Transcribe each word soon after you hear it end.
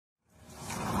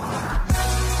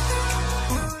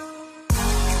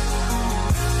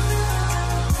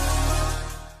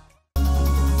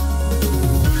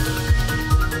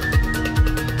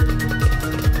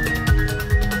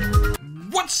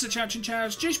Ciao and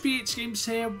Chows, JPH Games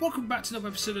here. Welcome back to another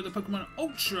episode of the Pokemon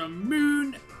Ultra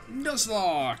Moon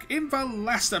Nuzlocke. In the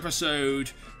last episode,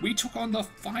 we took on the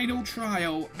final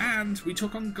trial and we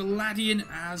took on Gladian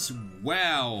as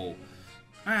well.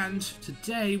 And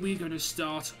today we're going to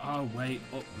start our way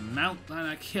up Mount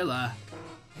Lanakilla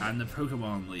and the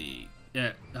Pokemon League.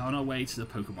 On our way to the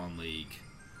Pokemon League.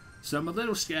 So I'm a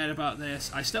little scared about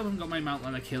this. I still haven't got my Mount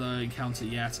Lanakilla encounter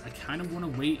yet. I kind of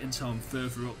want to wait until I'm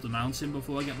further up the mountain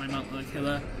before I get my Mount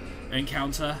Lanakilla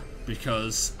encounter,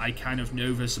 because I kind of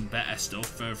know there's some better stuff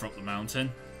further up the mountain.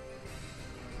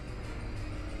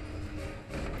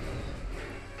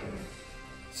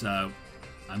 So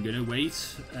I'm going to wait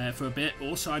for a bit.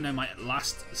 Also, I know my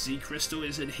last Sea Crystal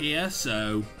is in here,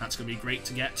 so that's going to be great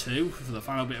to get to for the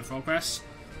final bit of progress.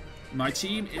 My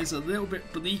team is a little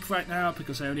bit bleak right now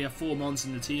because I only have 4 Mons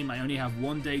in the team. I only have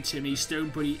One Day Timmy,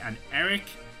 Stone Buddy and Eric.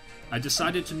 I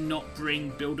decided to not bring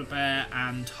Build-A-Bear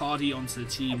and Hardy onto the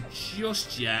team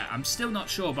just yet. I'm still not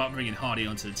sure about bringing Hardy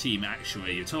onto the team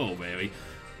actually at all, really.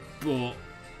 But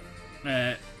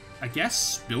I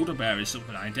guess Build-A-Bear is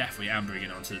something I definitely am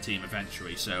bringing onto the team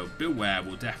eventually. So Build-A-Bear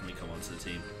will definitely come onto the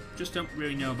team. Just don't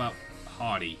really know about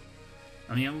Hardy.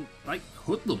 I mean, like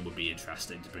Hoodlum would be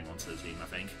interesting to bring onto the team, I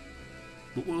think.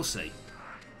 But we'll see.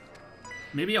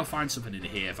 Maybe I'll find something in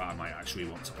here that I might actually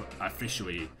want to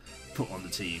officially put on the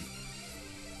team.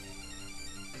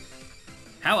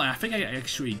 Hell, I think I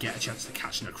actually get a chance to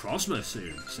catch an Necrozma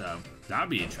soon, so that'd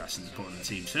be interesting to put on the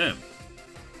team too.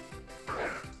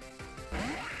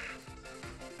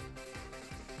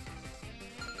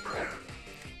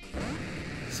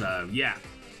 So yeah,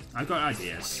 I've got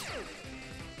ideas.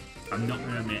 I'm not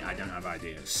going to admit I don't have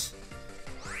ideas.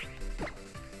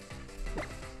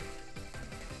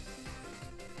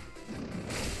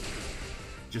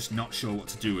 Just not sure what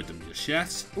to do with them just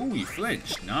yet. Oh, you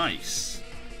flinched. Nice.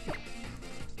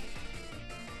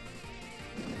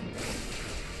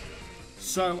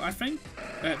 So, I think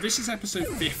this is episode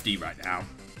 50 right now.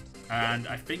 And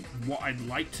I think what I'd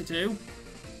like to do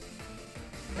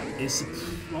is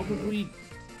probably...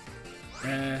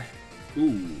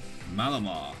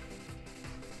 Malamar.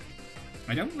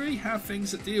 I don't really have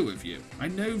things that deal with you. I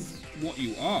know what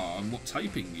you are and what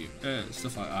typing you...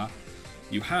 stuff like that.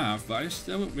 You have, but I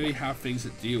still don't really have things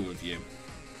that deal with you.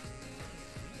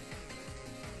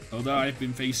 Although I've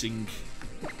been facing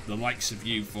the likes of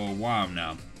you for a while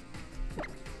now.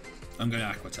 I'm going to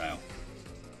Aqua Tail.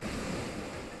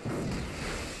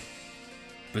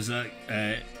 Berserk,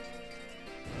 where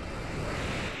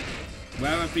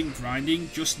I've been grinding,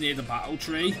 just near the battle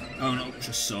tree, on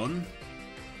Ultra Sun,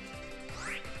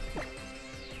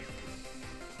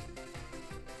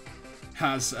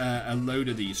 has a load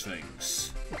of these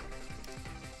things.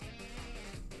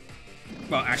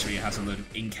 Well, actually, it has a load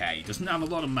of Inkay. It doesn't have a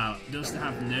lot of it has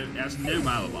no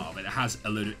Malamar, but it has a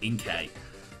load of Inkay.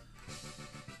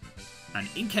 And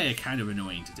Inkay are kind of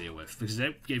annoying to deal with because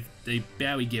they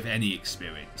barely give any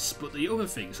experience. But the other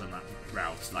things on that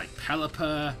route, like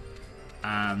Pelipper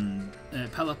and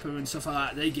stuff like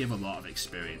that, they give a lot of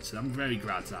experience. And I'm very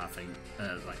glad to have things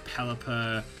like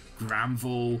Pelipper,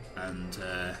 Granville, and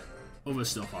other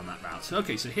stuff on that route.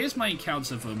 Okay, so here's my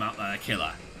encounter for Mount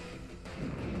Lanakilla.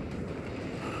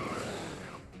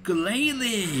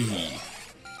 Glalie!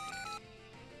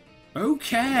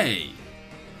 Okay!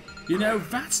 You know,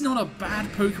 that's not a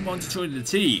bad Pokemon to join the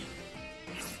team.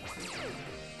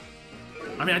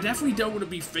 I mean, I definitely don't want to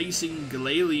be facing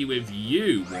Glalie with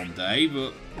you one day,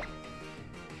 but...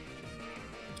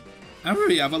 I don't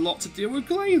really have a lot to deal with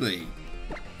Glalie.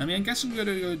 I mean, I guess I'm going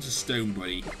to go into Stone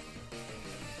Buddy.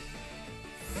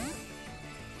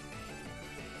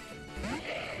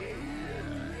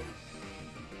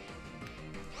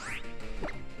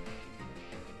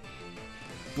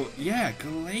 But yeah,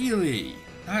 Glalie.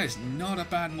 That is not a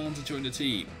bad mon to join the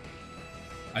team.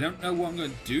 I don't know what I'm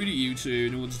going to do to you two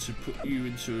in order to put you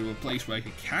into a place where I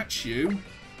can catch you.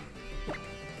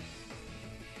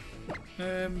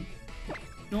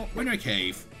 No, we're in a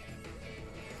cave.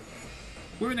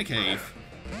 We're in a cave.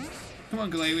 Come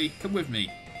on, Glalie, come with me.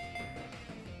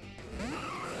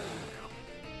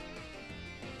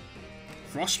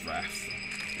 Frost Breath.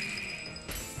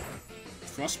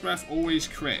 Frost Breath always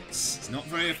crits. It's not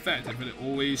very effective, but it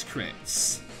always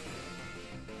crits.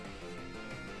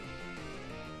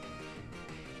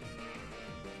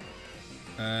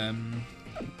 I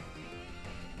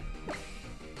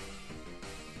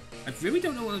really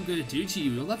don't know what I'm going to do to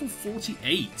you. You're level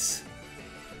 48.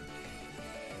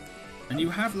 And you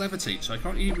have Levitate, so I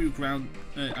can't even move ground...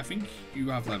 I think you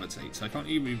have Levitate, so I can't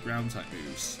even move ground type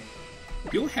moves.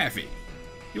 You're heavy.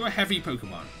 You're a heavy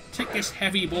Pokemon. Take this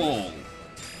heavy ball.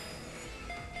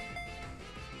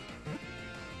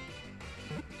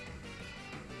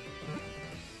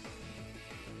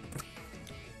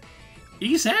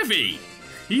 He's heavy!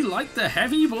 He liked the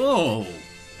heavy ball!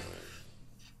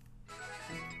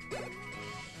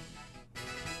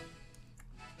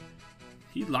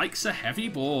 He likes a heavy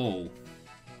ball.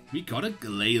 We got a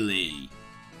Glalie.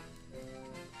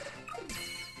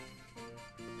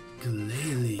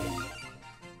 Glalie.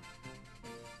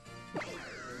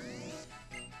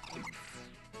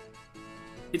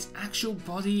 Its actual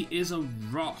body is a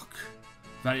rock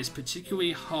that is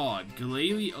particularly hard.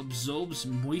 Glalie absorbs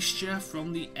moisture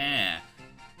from the air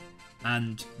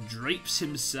and drapes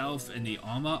himself in the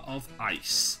armor of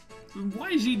ice.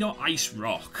 Why is he not ice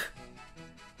rock?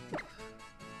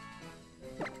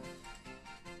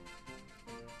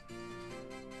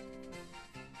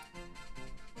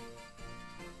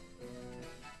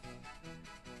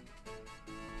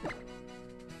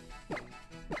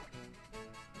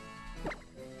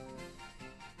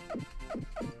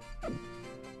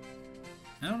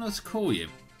 I don't know what to call you.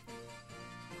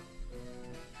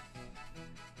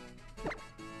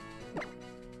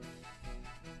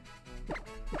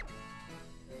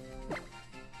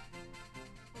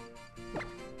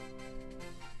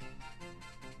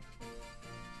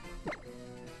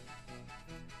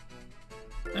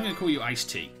 I'm gonna call you Iced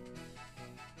Tea.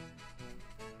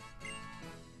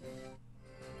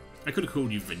 I could have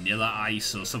called you Vanilla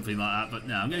Ice or something like that, but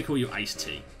no, I'm gonna call you Iced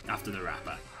Tea after the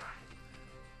rapper.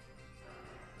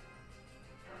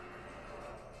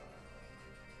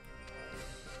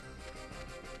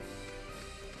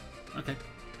 Okay.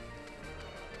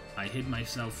 I hid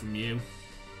myself from you.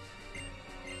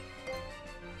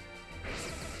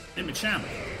 Hey, Machamp.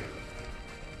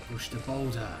 Push the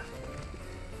boulder.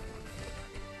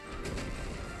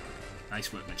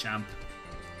 Nice work, Machamp.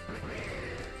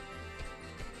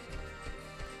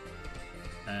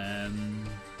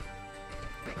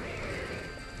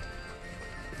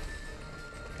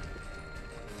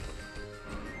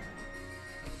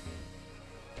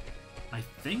 I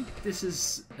think this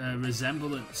is a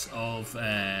resemblance of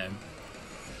like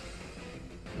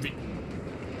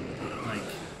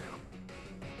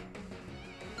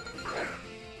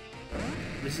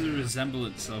this is a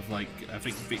resemblance of like I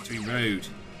think Victory Road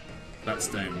that's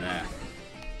down there.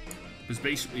 Because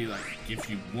basically like gives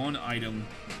you one item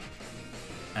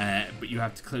but you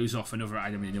have to close off another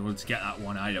item in order to get that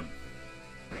one item.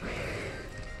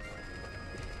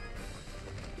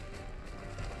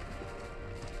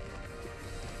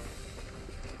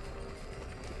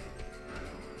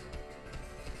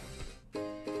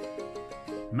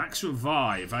 Max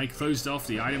Revive. I closed off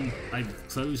the item. I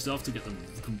closed off to get the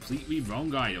completely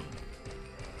wrong item.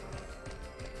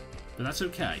 But that's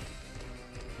okay.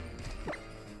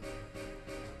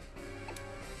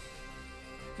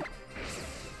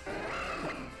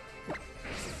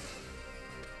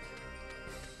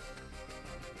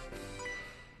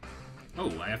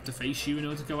 Oh, I have to face you in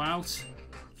order to go out?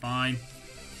 Fine.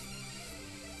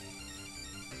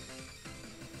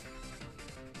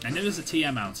 I know there's a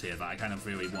TM out here that I kind of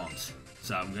really want,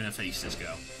 so I'm going to face this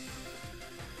girl.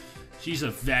 She's a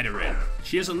veteran.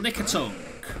 She has a Lickitung.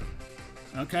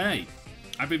 Okay.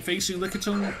 I've been facing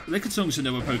Lickitung. Lickitungs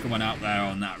another Pokemon out there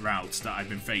on that route that I've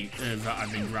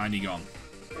been grinding on.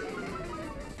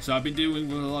 So I've been dealing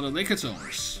with a lot of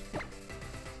Lickitungs.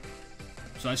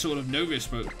 So I sort of know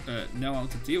this, know how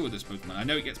to deal with this Pokemon. I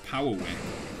know it gets Power Whip,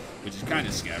 which is kind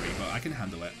of scary, but I can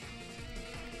handle it.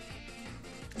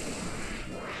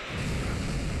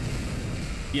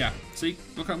 Yeah, see?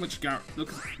 Look how much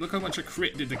look how much a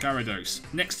crit did to Gyarados.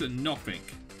 Next to nothing.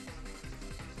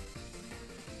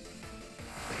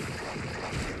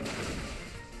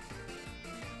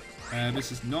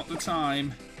 This is not the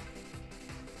time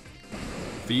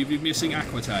for you to be missing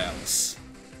Aqua Tails.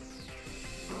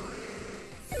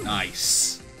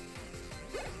 Nice.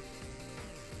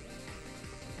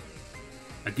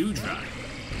 A Goodra.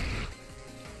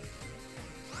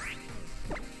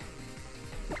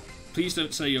 Please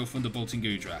don't say you're Thunderbolting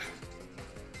Goodra.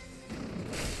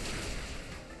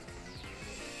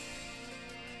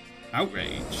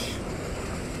 Outrage.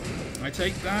 I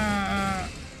take that.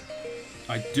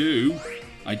 I do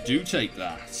take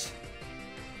that.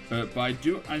 But I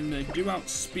do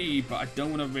outspeed, but I don't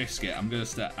want to risk it. I'm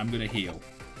gonna heal.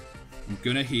 I'm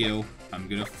gonna heal. I'm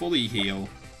gonna fully heal.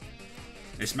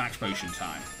 It's max potion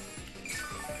time.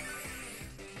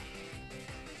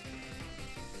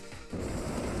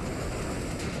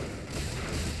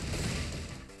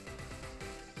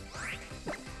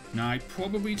 Now, I'd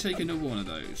probably take another one of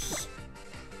those.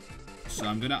 So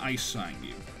I'm going to Ice Sign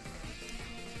you.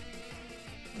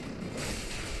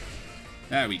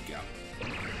 There we go.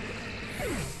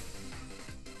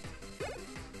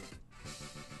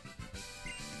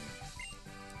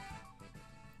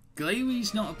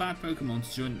 Glaewie's not a bad Pokemon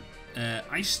to join.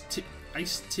 Ice-T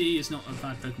is not a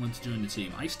bad Pokemon to join the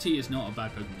team. Ice-T is not a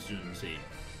bad Pokemon to join the team.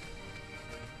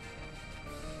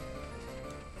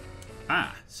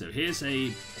 Ah, so here's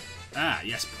a... Ah,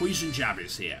 yes, Poison Jab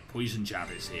is here. Poison Jab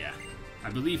is here. I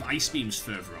believe Ice Beam's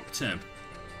further up too.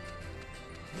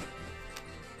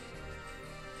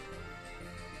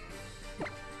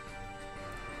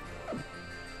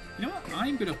 You know what?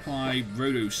 I'm going to apply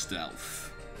Roto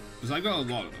Stealth. Because I got a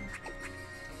lot of them.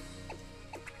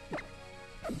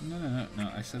 No.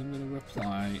 I said I'm going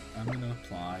to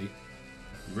apply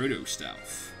Roto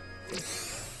Stealth.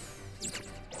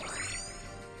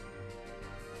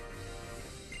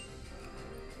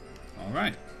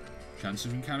 Alright. Chance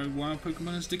of encountering wild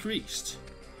Pokemon has decreased.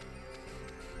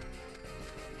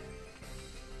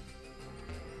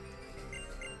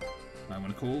 I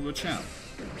want to call Rachel.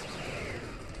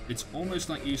 It's almost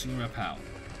like using Repel.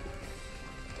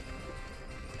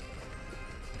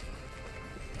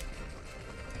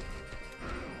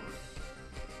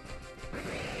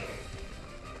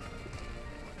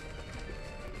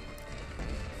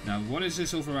 Now, what is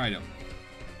this other item?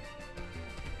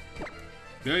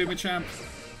 Go, Machamp.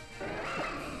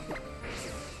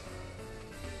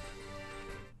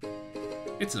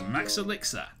 It's a Max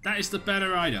Elixir. That is the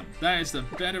better item. That is the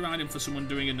better item for someone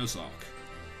doing a Nuzlocke.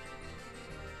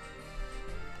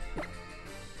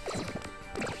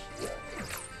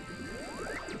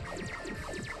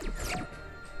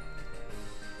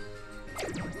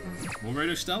 More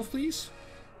Roto Stealth, please.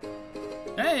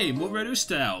 Hey, more Roto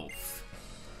Stealth.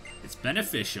 It's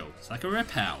beneficial. It's like a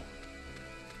Repel.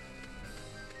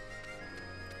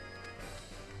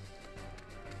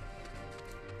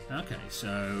 Okay,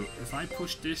 so if I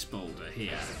push this boulder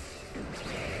here,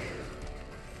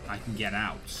 I can get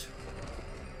out.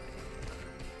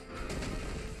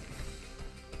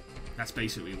 That's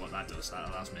basically what that does. That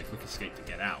allows me a quick escape to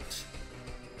get out.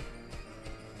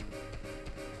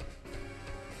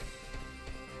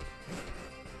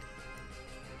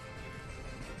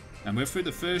 And we're through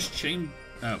the first chain...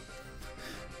 Oh.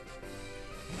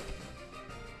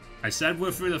 I said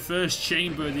we're through the first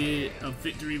chamber of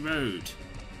Victory Road.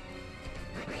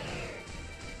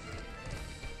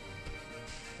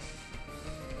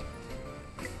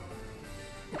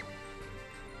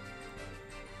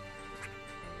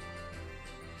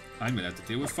 I'm gonna have to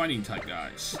deal with fighting type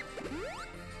guys.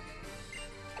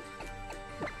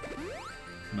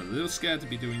 I'm a little scared to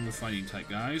be doing with fighting type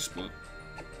guys, but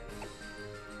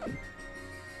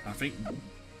I think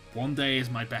one day is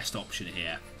my best option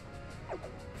here.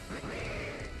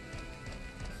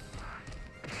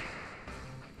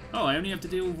 Oh, I only have to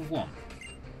deal with one.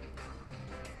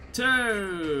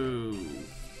 2.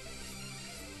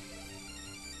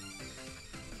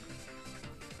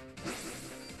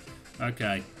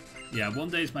 Okay. Yeah, one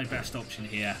day is my best option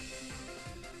here.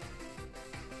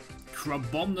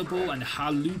 Crabominable and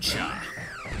Halucha.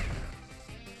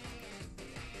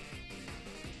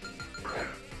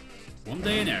 One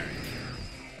day in Eric.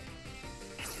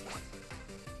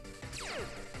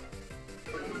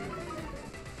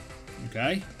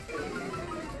 Okay.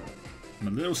 I'm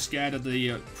a little scared of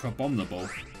the Crabominable.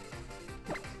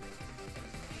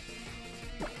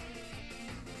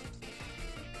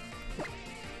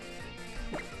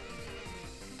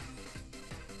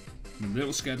 I'm a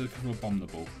little scared of the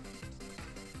Crabominable.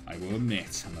 I will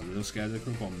admit, I'm a little scared of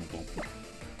the Crabominable.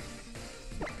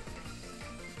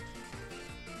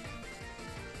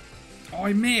 Oh,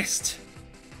 I missed!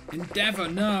 Endeavour,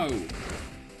 no!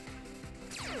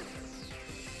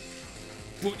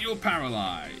 But you're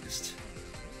paralysed.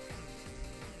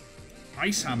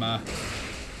 Ice Hammer.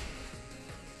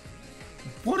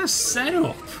 What a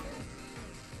setup!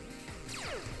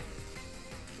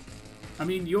 I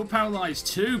mean, you're paralysed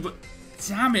too, but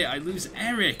damn it, I lose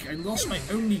Eric. I lost my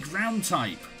only ground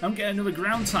type. I don't get another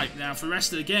ground type now for the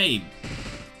rest of the game.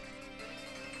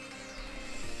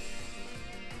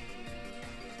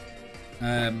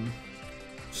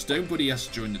 Stone Buddy has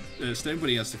to join the, Stone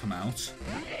Buddy has to come out.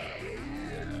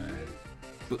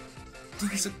 But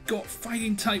these have got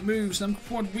fighting type moves and I'm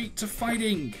quad weak to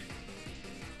fighting.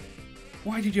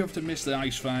 Why did you have to miss the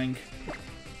Ice Fang?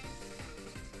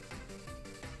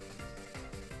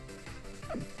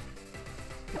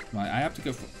 Right, I have to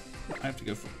go for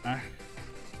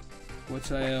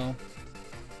Aquatail.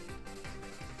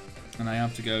 And I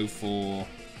have to go for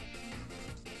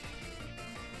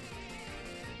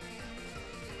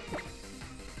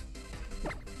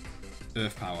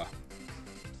Earth Power.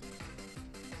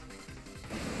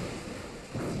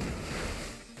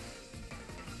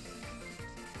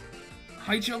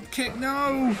 High jump kick,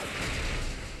 no!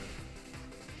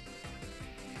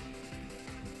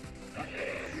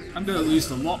 I'm going to lose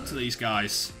the lot to these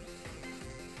guys.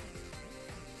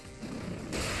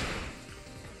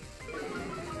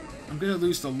 I'm going to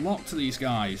lose the lot to these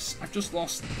guys. I've just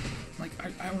lost... Like,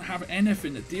 I don't have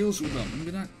anything that deals with them. I'm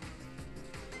going to...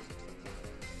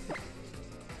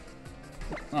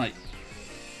 Right.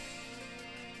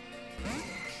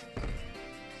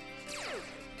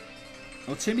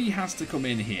 Well, Timmy has to come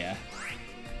in here.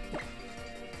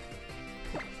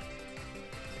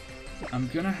 I'm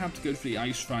going to have to go for the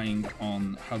Ice Fang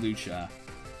on Halucha.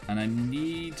 And I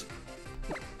need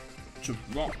to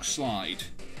Rock Slide.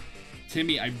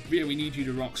 Timmy, I really need you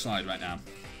to Rock Slide right now.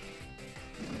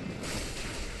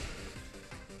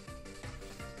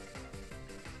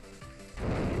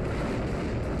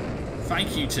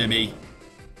 Thank you, Timmy.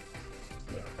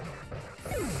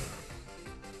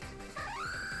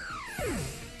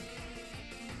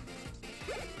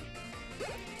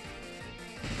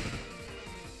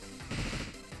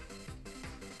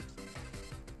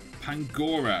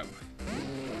 Pangoro.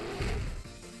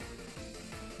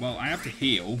 Well, I have to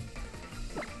heal.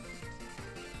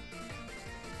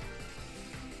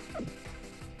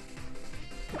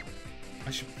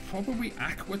 I should probably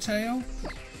Aqua Tail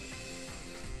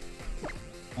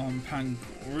on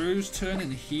Pangoro's turn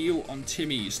and heal on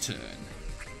Timmy's turn.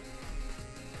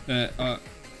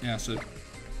 Yeah, so,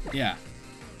 yeah.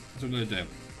 That's what I'm going to do.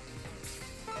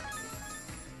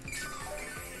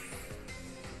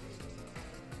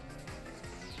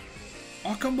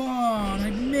 Oh, come on!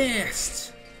 I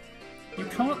missed! You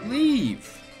can't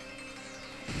leave!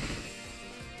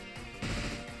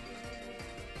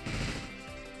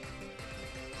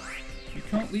 You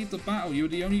can't leave the battle. You're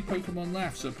the only Pokemon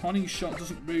left, so Pawning Shot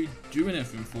doesn't really do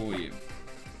anything for you.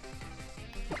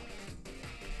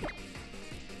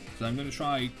 So I'm going to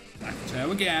try Aqua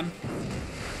Tail again.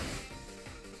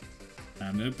 And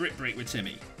I'm going to Brick Break with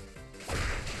Timmy.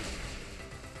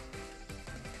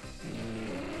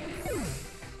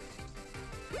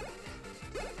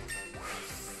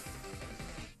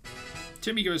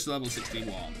 Timmy goes to level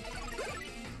 61.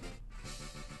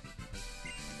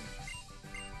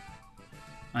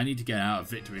 I need to get out of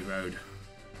Victory Road.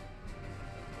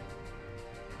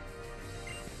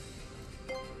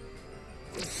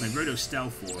 My Roto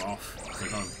Stealth wore off, so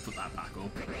I've got to put that back up.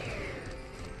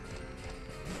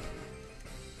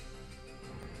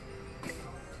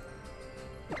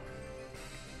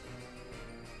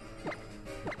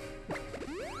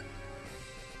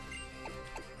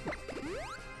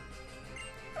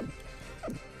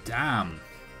 Damn.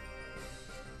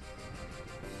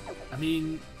 I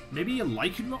mean, maybe a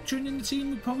Lycanroc in the team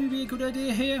would probably be a good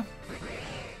idea here.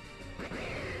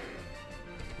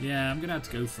 Yeah, I'm gonna have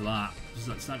to go for that, because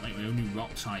that's not like my only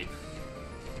rock type.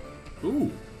 Ooh,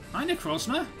 hi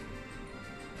Necrozma.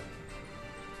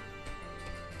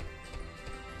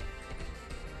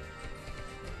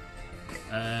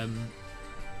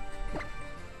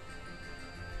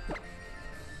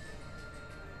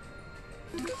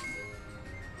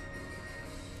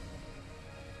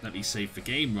 Let me save the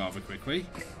game rather quickly.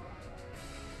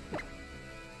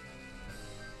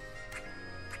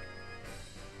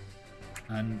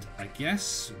 And I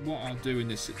guess what I'll do in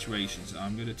this situation is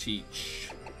I'm going to teach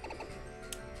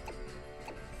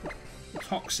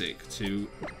Toxic to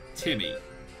Timmy.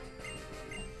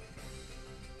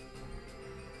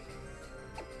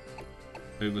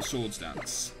 Over Swords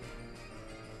Dance.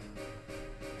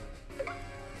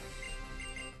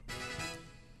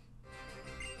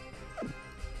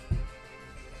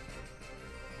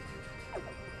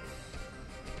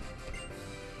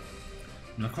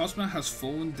 Necrozma has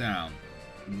fallen down,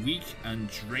 weak and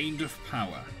drained of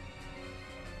power.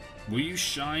 Will you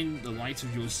shine the light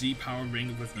of your Z-Power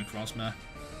ring with Necrozma?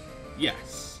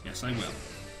 Yes. Yes, I will.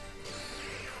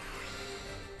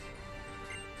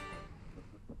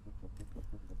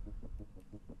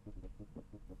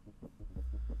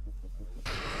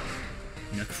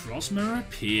 Necrozma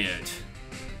appeared.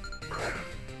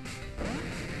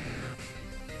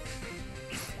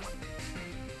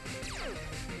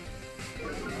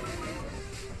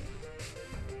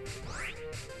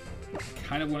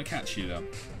 Kind of want to catch you though.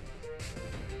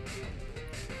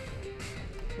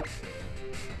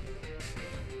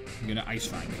 I'm gonna Ice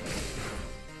Fang.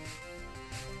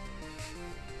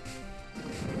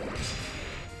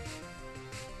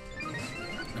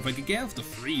 If I could get off the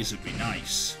freeze, it'd be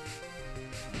nice.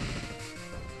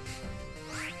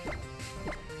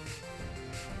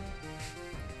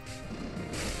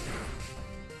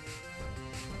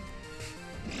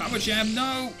 Power Jam,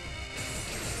 no!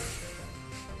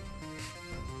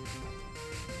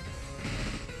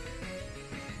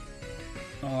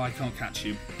 Oh, I can't catch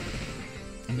you.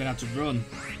 I'm gonna have to run.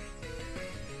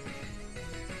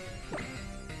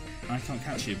 I can't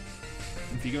catch you.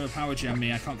 If you go to Power Gem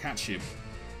me, I can't catch you.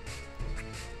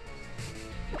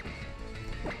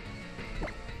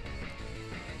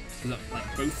 Look,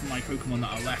 like both of my Pokemon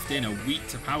that are left in are weak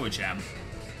to Power Gem.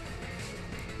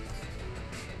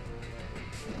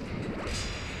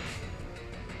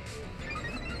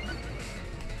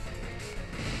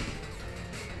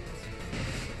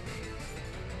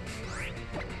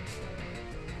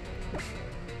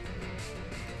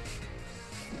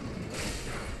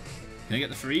 Can I get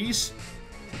the freeze?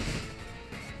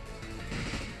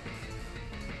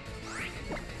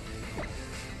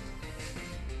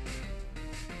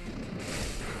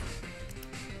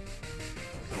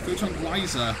 Photon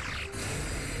Geyser.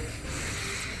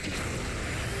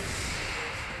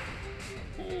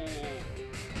 Oh,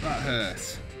 that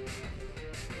hurt.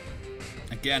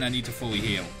 Again, I need to fully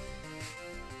heal.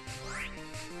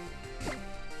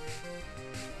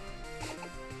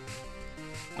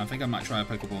 I think I might try a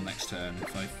Pokeball next turn.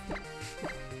 If I...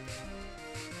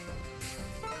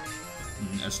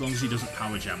 as long as he doesn't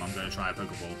Power Gem, I'm going to try a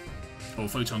Pokeball. Or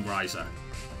Photon Geyser.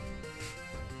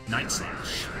 Night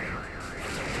Slash.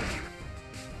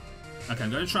 Okay,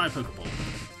 I'm going to try a Pokeball.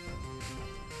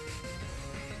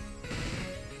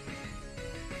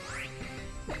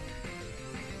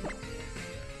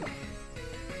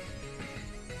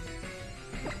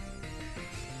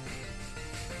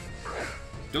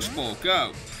 Dust Ball,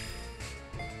 go!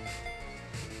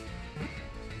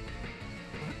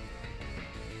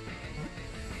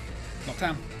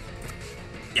 Knockdown.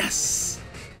 Yes!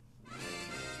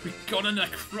 We got a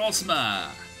Necrozma!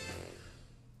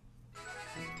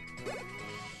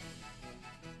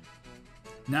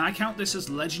 Now I count this as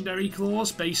legendary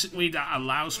claws. Basically that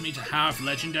allows me to have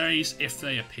legendaries if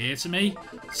they appear to me.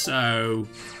 So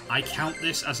I count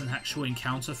this as an actual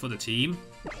encounter for the team.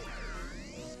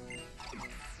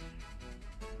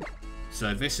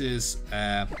 So this is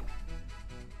I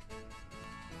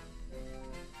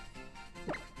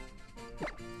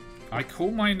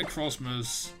call my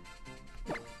Necrozmas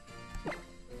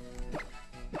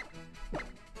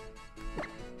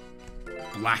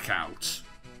Blackout.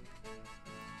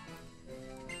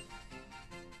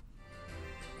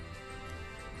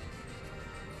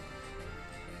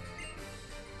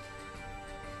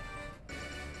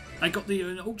 I got the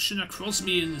Ultra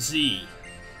Necrozmian Z.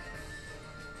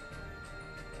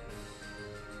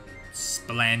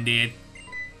 Splendid.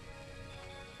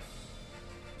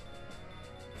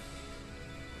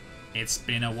 It's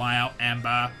been a while,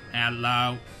 Amber.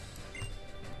 Hello.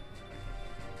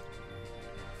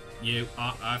 You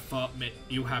are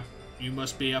you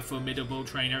must be a formidable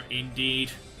trainer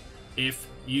indeed. If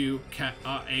you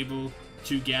are able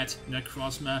to get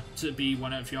Necrozma to be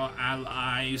one of your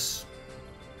allies.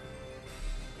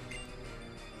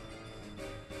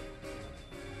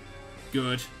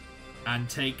 Good. And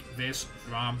take this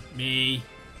from me.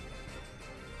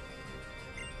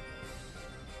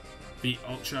 The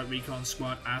Ultra Recon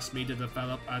Squad asked me to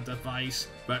develop a device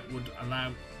that would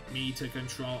allow me to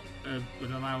control,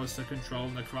 allow us to control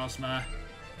Necrozma.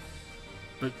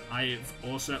 But I have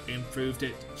also improved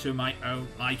it to my own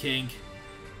liking.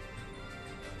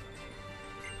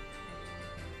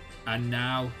 And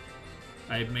now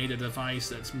I've made a device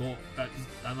that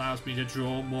allows me to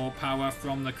draw more power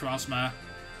from Necrozma.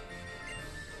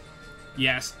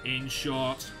 Yes, in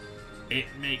short, it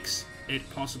makes it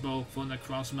possible for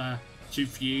Necrozma to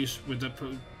fuse with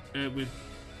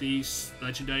these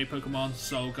legendary Pokemon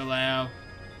Solgaleo.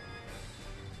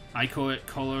 I call it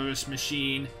Colorless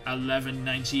Machine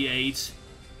 1198,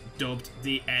 dubbed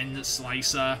the End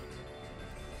Slicer.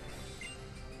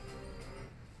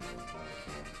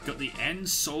 Got the End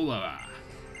Solar.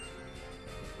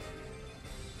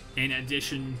 In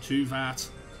addition to that,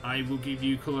 I will give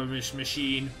you Colorless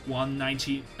Machine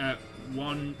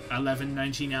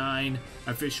 1199,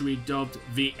 officially dubbed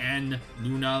the N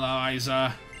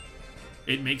Lunalizer.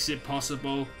 It makes it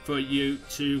possible for you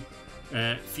to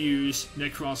fuse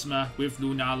Necrozma with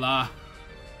Lunala.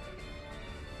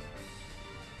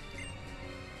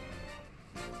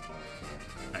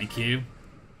 Thank you.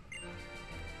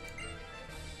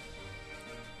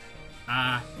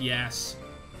 Ah, yes.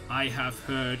 I have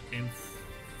heard, in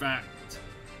fact,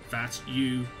 that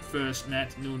you first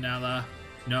met Lunala.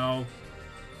 No,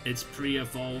 its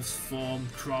pre-evolved form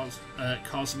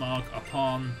Cosmog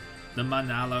upon the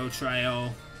Manalo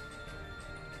Trail.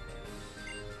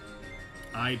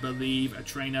 I believe a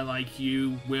trainer like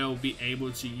you will be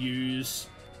able to use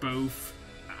both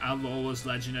Alola's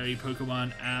legendary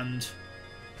Pokemon and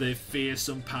the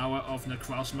fearsome power of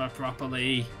Necrozma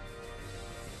properly.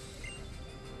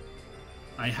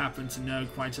 I happen to know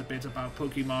quite a bit about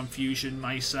Pokemon fusion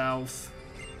myself.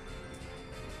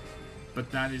 But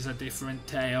that is a different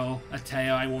tale. A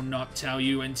tale I will not tell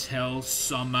you until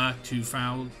summer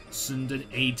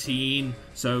 2018.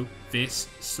 So this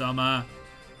summer.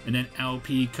 And an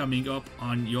LP coming up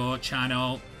on your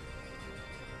channel.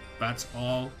 That's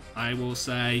all I will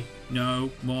say. No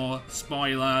more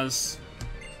spoilers.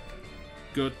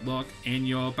 Good luck in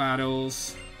your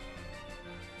battles.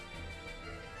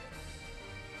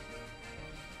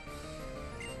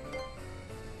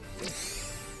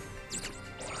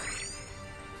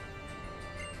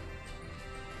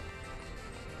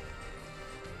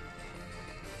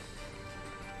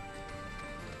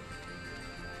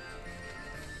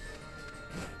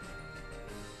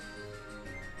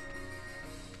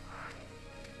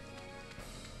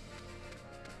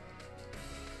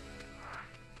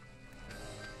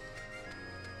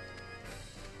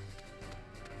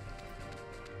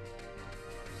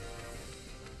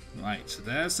 Right, so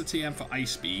there's the TM for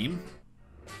Ice Beam.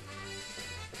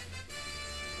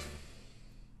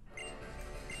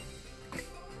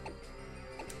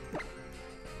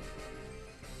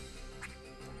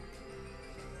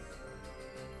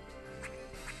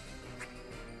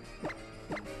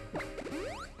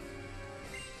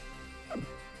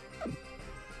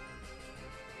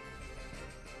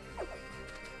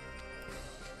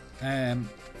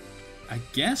 I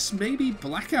guess maybe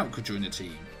Blackout could join the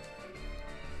team.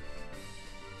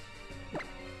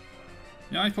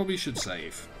 Yeah, I probably should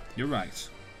save. You're right.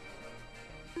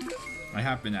 I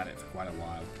have been at it for quite a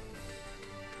while.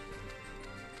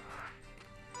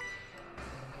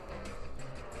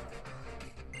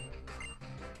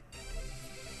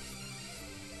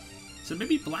 So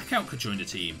maybe Blackout could join the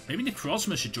team. Maybe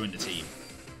Necrozma should join the team.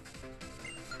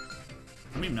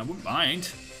 I mean, I wouldn't mind.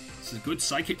 It's a good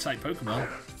Psychic type Pokemon.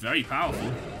 It's very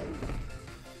powerful.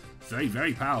 Very,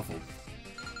 very powerful.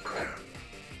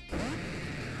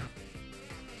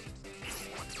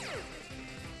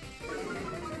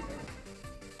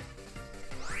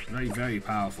 Very, very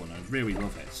powerful, and I really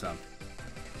love it, so.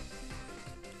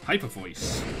 Hyper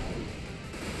Voice.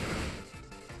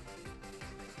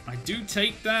 I do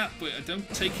take that, but I don't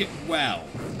take it well.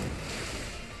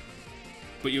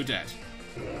 But you're dead.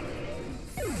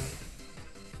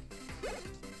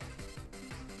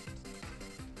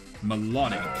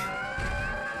 Melodic.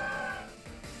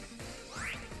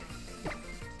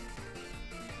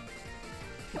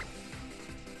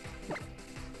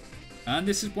 And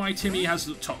this is why Timmy has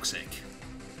looked toxic.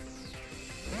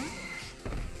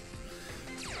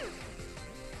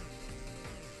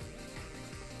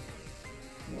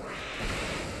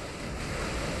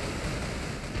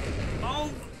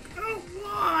 Oh,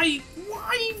 why?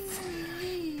 Why?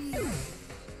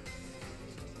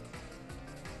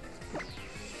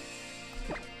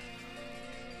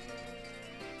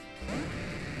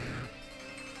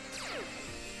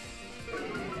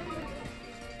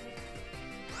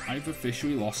 I've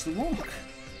officially lost the lock.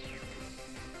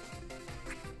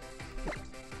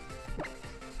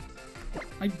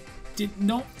 I did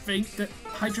not think that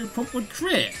Hydro Pump would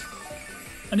crit.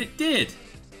 And it did.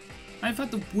 I've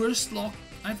had the worst lock.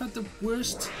 I've had the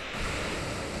worst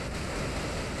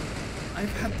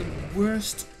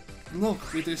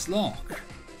luck with this lock.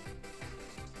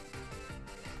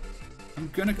 I'm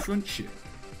gonna crunch you.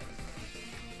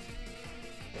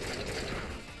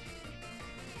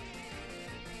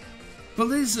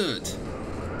 Blizzard!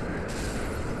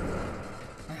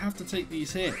 I have to take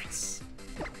these hits.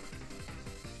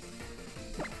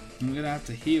 I'm gonna have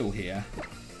to heal here.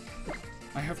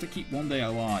 I have to keep one day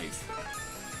alive.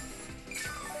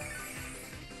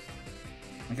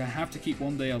 Like, I have to keep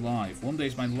one day alive. One day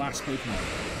is my last Pokemon.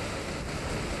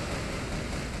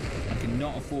 I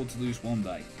cannot afford to lose one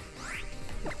day.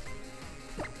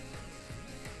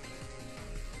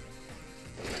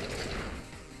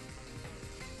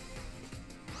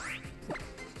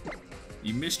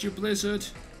 You missed your Blizzard,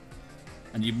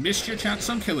 and you missed your chance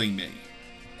on killing me.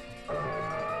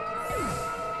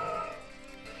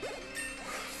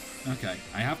 Okay,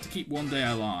 I have to keep one day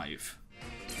alive.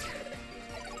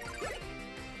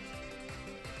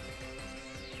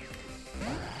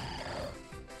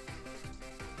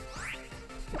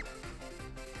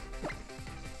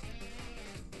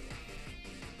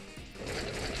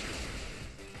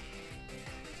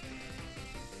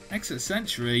 Exit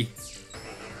Century.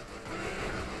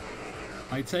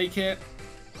 I take it.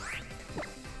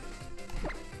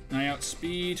 I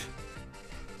outspeed.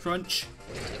 Crunch.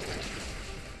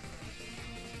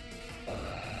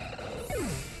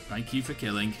 Thank you for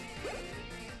killing.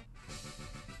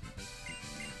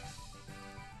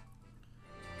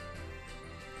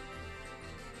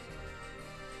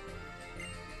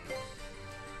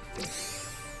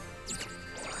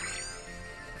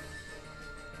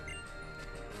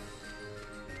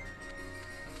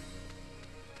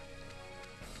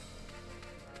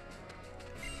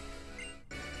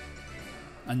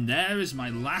 And there is my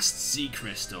last sea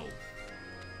crystal.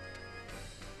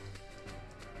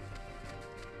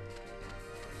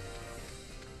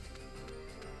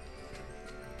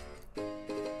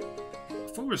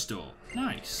 Full restore.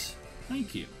 Nice.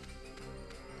 Thank you.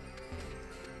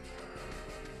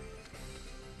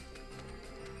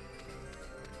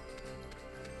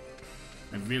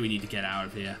 I really need to get out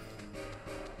of here.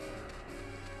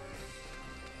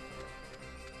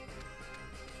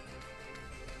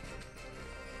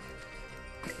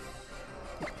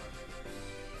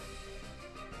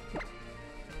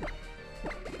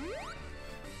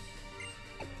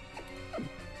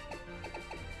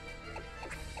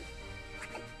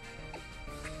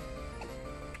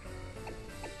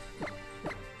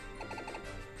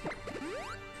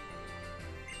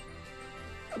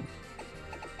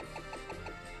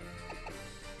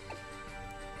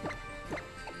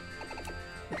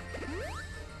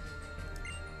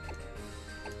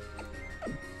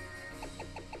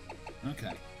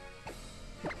 Okay.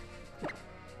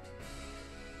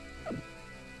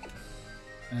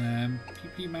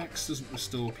 PP Max doesn't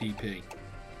restore PP.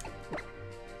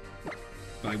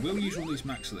 But I will use one of these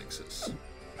Max Elixirs.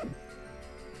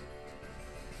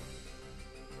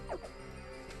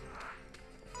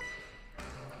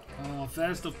 Oh,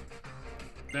 there's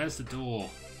the door.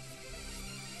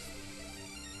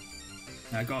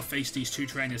 Now I've got to face these two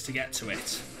trainers to get to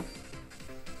it.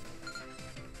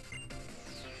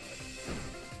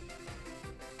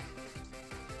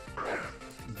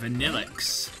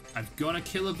 Vanillix. I've got to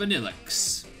kill a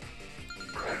Vanillix.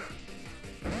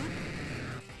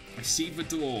 I see the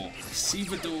door. I see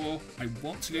the door. I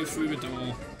want to go through the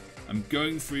door. I'm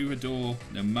going through the door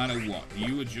no matter what.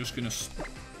 You are just going to...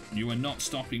 You are not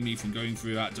stopping me from going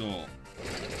through that door.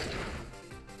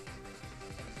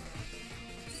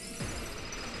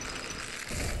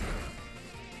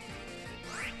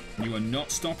 You are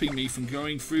not stopping me from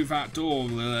going through that door,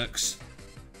 Lilix.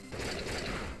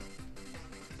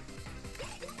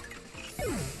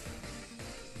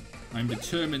 I'm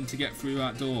determined to get through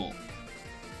that door.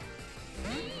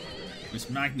 Miss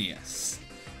Magnius,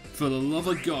 for the love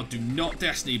of God, do not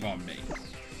Destiny Bomb me.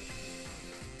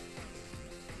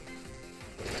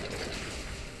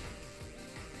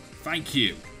 Thank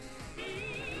you.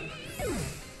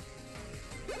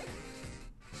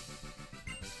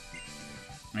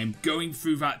 I'm going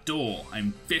through that door.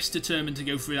 I'm this determined to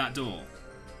go through that door.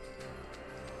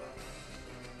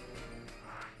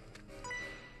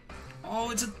 Oh,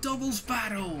 it's a doubles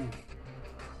battle!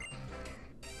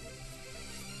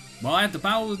 Well, I had the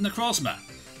battle with Necrozma.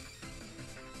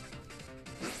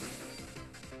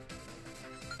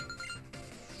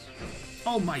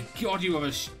 Oh my God, you have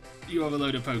a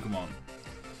load of Pokemon.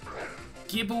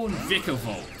 Gible and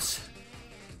Vikavolt.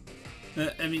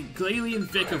 I mean, Glalie and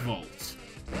Vikavolt.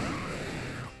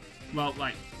 Well,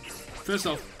 like, first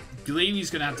off, Glalie's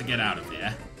gonna have to get out of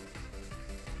here.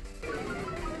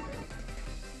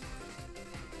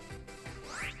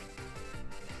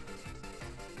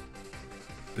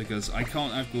 Because I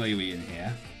can't have Glalie in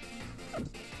here.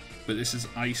 But this is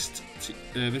iced.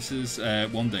 This is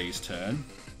one day's turn.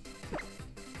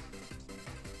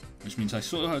 Which means I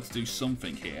sort of had to do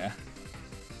something here.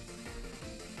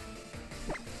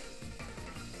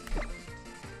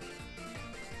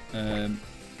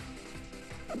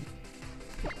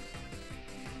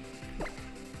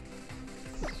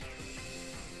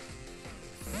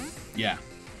 Yeah.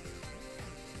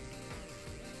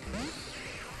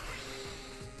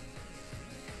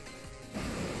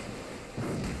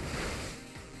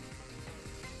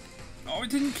 Oh, it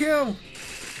didn't kill!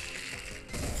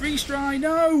 Freeze dry,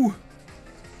 no!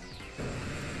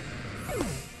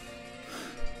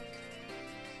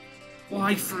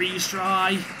 Why freeze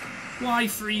dry? Why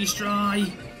freeze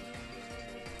dry?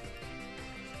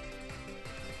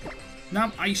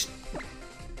 Now Ice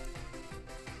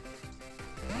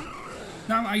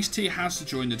T has to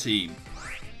join the team.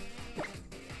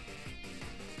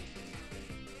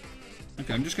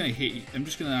 Okay, I'm just gonna hit you. I'm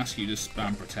just gonna ask you to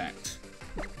spam protect.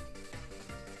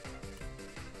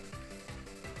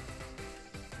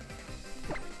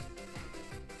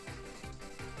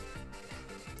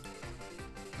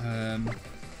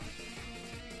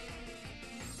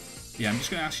 Yeah, I'm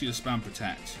just going to ask you to spam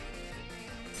protect.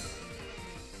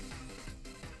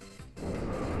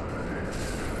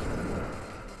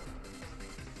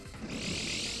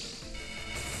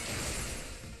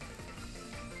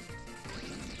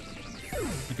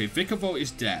 Okay, Vikavolt is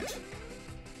dead.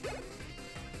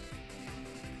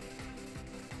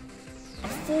 A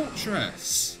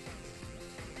fortress!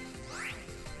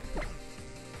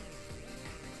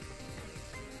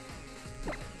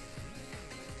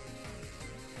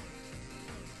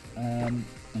 I'm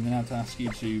going to have to ask you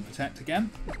to protect again.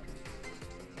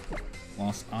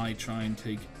 Whilst I try and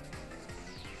take...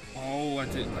 Oh, I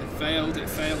failed, it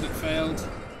failed.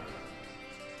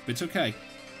 But it's okay.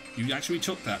 You actually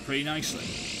took that pretty nicely.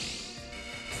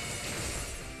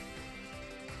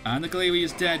 And the Glalie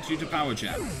is dead due to Power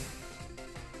Gem.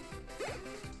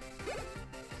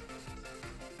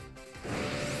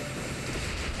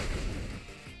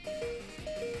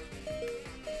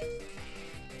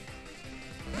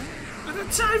 And a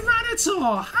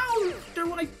Tyranitar! How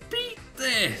do I beat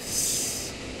this?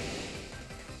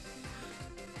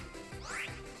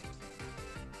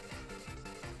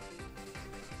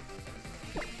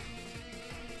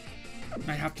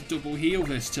 I have to double heal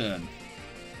this turn.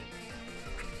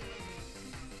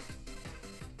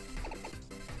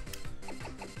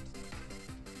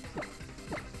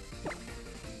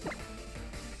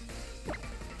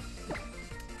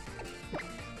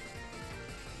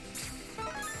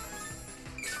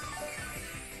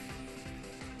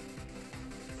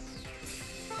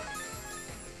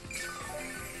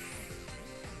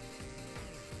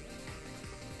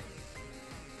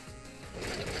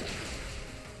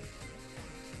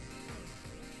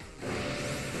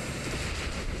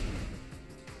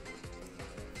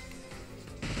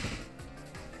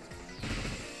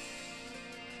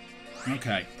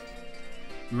 Okay.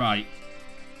 Right.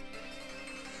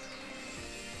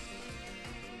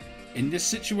 In this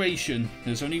situation,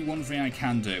 there's only one thing I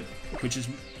can do, which is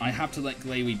I have to let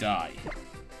Glalie die.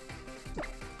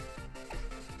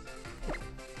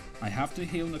 I have to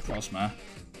heal Necrozma.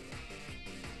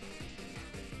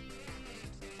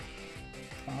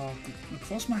 Oh,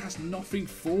 Necrozma has nothing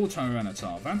for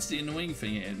Tyranitar. That's the annoying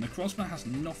thing here. Necrozma has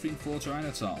nothing for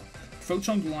Tyranitar.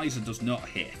 Photon Geyser does not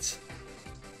hit.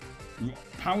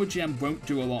 Power Gem won't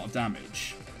do a lot of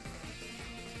damage.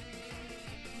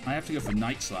 I have to go for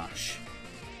Night Slash.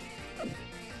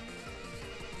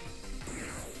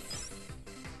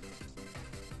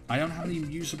 I don't have any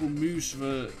usable moves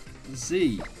for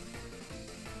Z.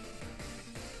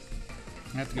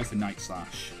 I have to go for Night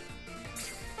Slash.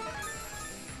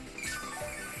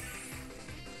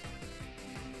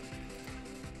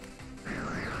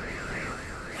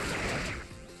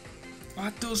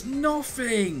 That does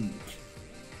nothing!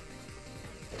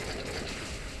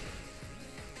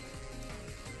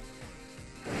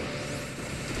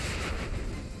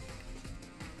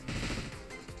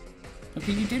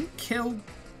 Okay, you didn't kill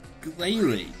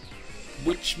Glalie,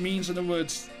 which means, in other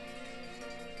words,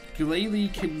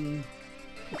 Glalie can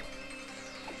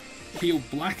heal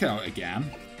Blackout again.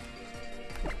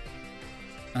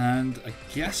 And I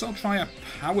guess I'll try a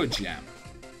Power Gem.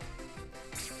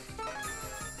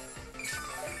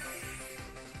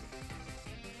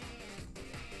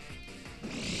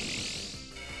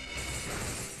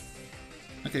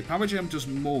 Okay, Power Gem does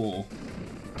more.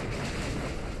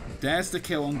 There's the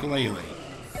kill on Glalie.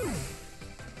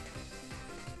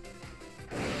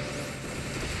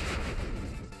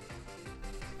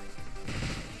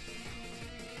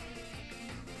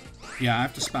 Yeah, I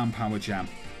have to spam Power Gem.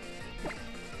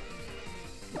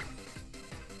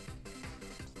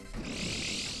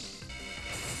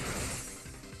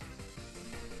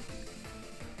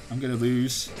 I'm gonna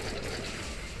lose.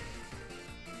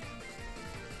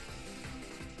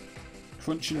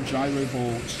 Crunch and Gyro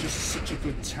Ball, it's just such a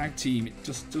good tag team. It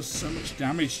just does so much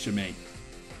damage to me.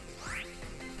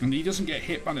 And he doesn't get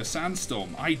hit by the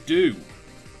Sandstorm. I do.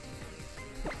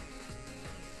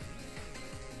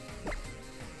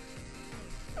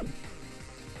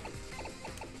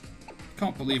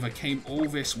 Can't believe I came all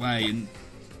this way and...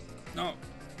 No.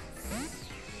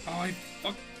 Oh, I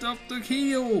fucked up the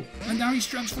heal! And now he's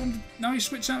transformed... Now he's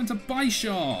switched out into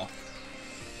Bishar!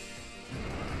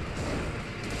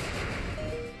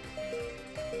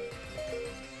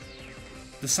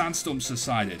 The Sandstorm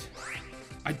subsided.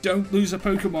 I don't lose a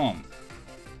Pokemon.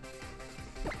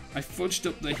 I fudged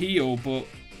up the heal, but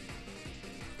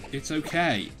it's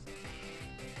okay.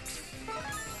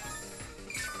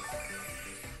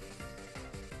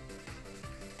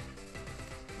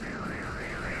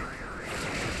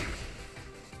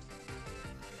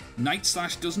 Night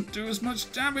Slash doesn't do as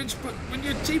much damage, but when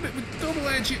you team it with Double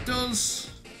Edge, it does.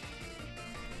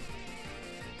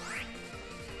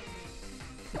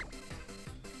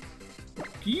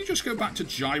 Can you just go back to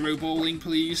Gyro Balling,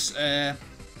 please? Yeah,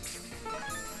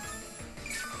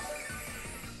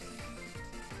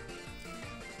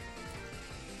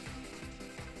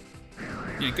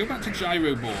 go back to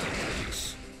Gyro Balling,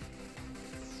 please.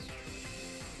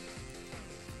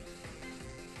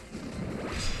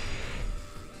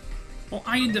 Well,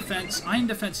 Iron Defense. Iron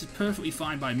Defense is perfectly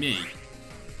fine by me.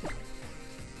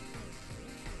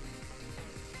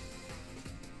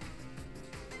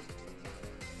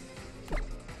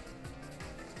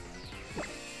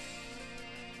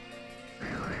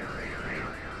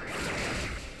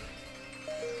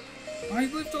 I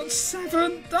lived on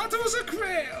 7. That was a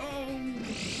crit. Oh.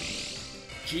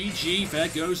 GG, there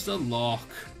goes the lock.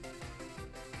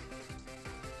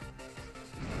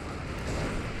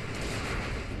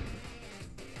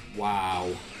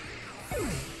 Wow.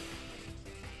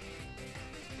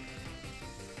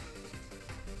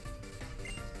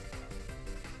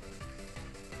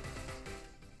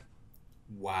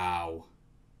 Wow.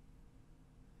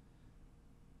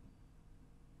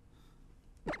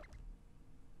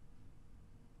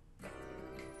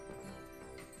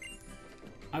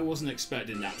 I wasn't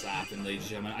expecting that to happen, ladies and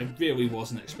gentlemen. I really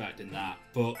wasn't expecting that.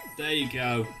 But there you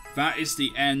go. That is the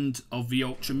end of the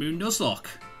Ultra Moon Nuzlocke.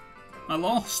 I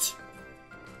lost.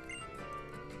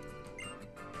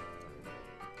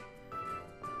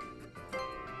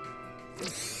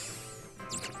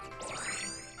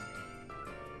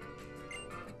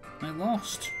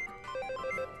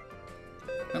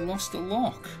 I lost the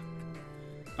lock.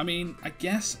 I mean, I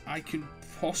guess I could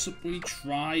possibly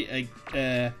try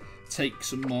take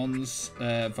some mons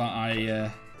that I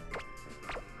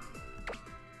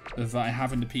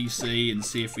have in the PC and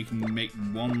see if we can make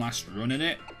one last run at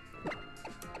it.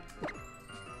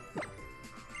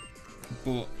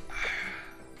 But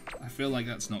I feel like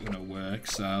that's not going to work,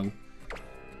 so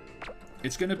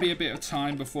it's going to be a bit of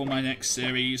time before my next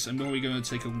series. I'm probably going to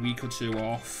take a week or two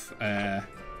off.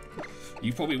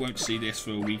 You probably won't see this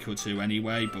for a week or two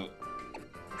anyway, but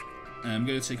I'm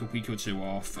going to take a week or two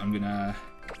off. I'm going to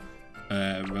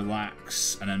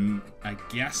relax, and then I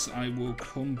guess I will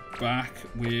come back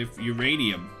with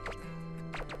Uranium.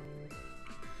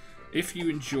 If you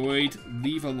enjoyed,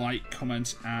 leave a like,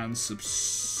 comment, and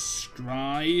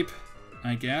subscribe,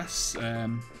 I guess.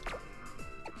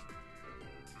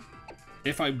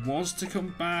 If I was to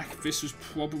come back, this was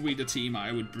probably the team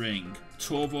I would bring.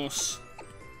 Torvus,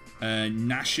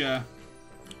 Nasha,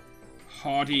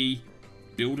 Hardy,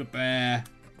 Build-A-Bear,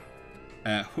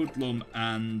 Hoodlum,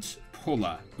 and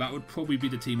Puller. That would probably be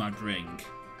the team I'd bring.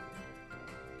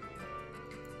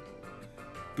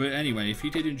 But anyway, if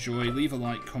you did enjoy, leave a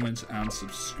like, comment, and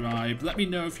subscribe. Let me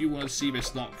know if you want to see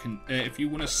this lot. If you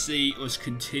want to see us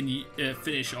continue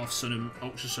finish off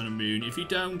Ultra Sun and Moon. If you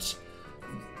don't,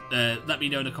 let me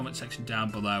know in the comment section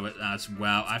down below it as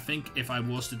well. I think if I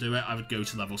was to do it, I would go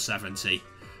to level 70.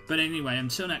 But anyway,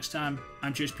 until next time,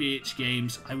 I'm just PH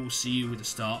Games. I will see you with the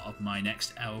start of my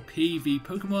next LPV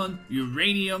Pokemon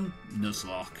Uranium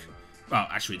Nuzlocke. Well,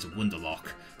 actually, it's a Wonderlock.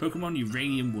 Pokemon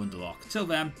Uranium Wonderlock. Till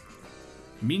then,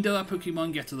 Mindala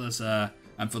Pokemon get to us,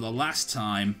 and for the last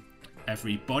time,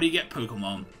 everybody get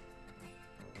Pokemon.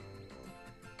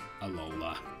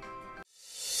 Alola.